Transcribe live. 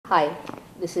Hi,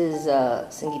 this is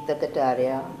Sangeeta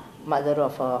Kataria, mother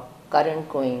of a current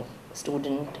going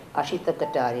student, Ashita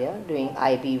Kataria, doing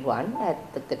IB1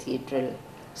 at the Cathedral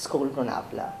School,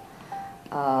 Gunavla.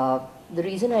 The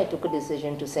reason I took a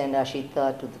decision to send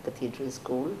Ashita to the Cathedral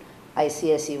School,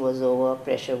 ICSE was over,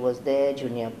 pressure was there,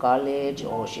 junior college,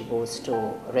 or she goes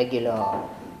to regular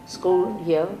school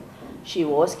here. She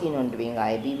was keen on doing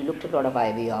IB. We looked at a lot of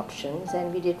IB options,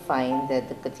 and we did find that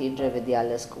the Cathedral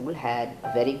Vidyalaya School had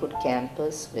a very good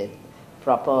campus with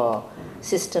proper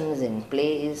systems in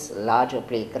place, larger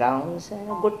playgrounds,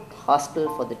 and a good hostel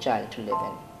for the child to live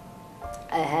in.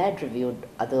 I had reviewed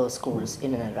other schools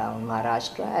in and around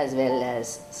Maharashtra as well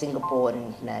as Singapore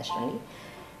and internationally.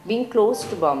 Being close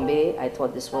to Bombay, I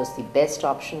thought this was the best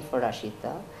option for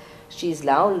Ashita. She's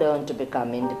now learned to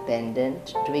become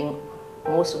independent, doing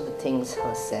most of the things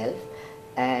herself,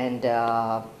 and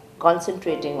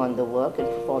concentrating on the work and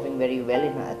performing very well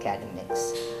in her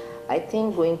academics. I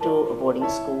think going to a boarding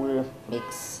school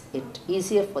makes it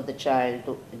easier for the child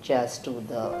to adjust to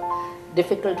the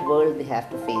difficult world they have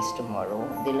to face tomorrow.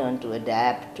 They learn to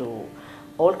adapt to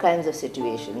all kinds of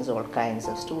situations, all kinds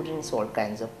of students, all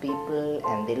kinds of people,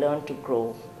 and they learn to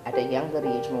grow at a younger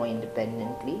age more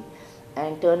independently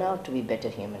and turn out to be better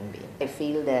human beings. I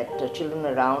feel that children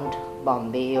around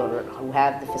Bombay or who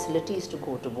have the facilities to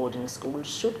go to boarding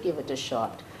schools should give it a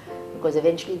shot, because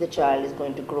eventually the child is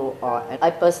going to grow on. And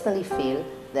I personally feel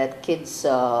that kids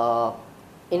in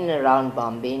and around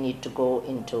Bombay need to go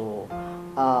into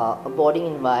a boarding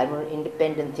environment,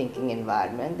 independent thinking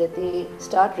environment, that they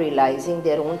start realizing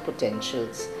their own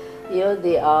potentials. Here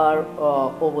they are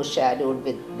overshadowed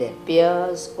with their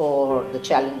peers or the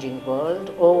challenging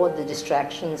world or the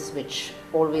distractions which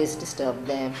always disturb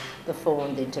them, the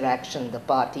phone, the interaction, the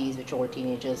parties which all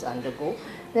teenagers undergo.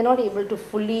 They're not able to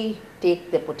fully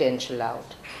take their potential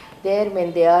out. There,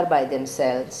 when they are by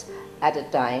themselves at a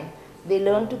time, they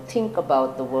learn to think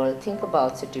about the world, think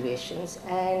about situations,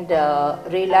 and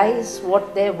realize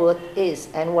what their worth is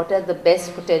and what are the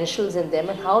best potentials in them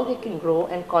and how they can grow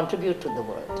and contribute to the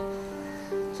world.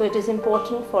 So it is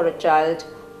important for a child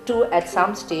to at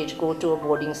some stage go to a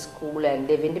boarding school and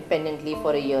live independently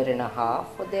for a year and a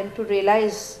half, for them to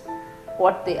realize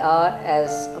what they are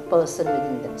as a person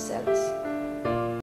within themselves.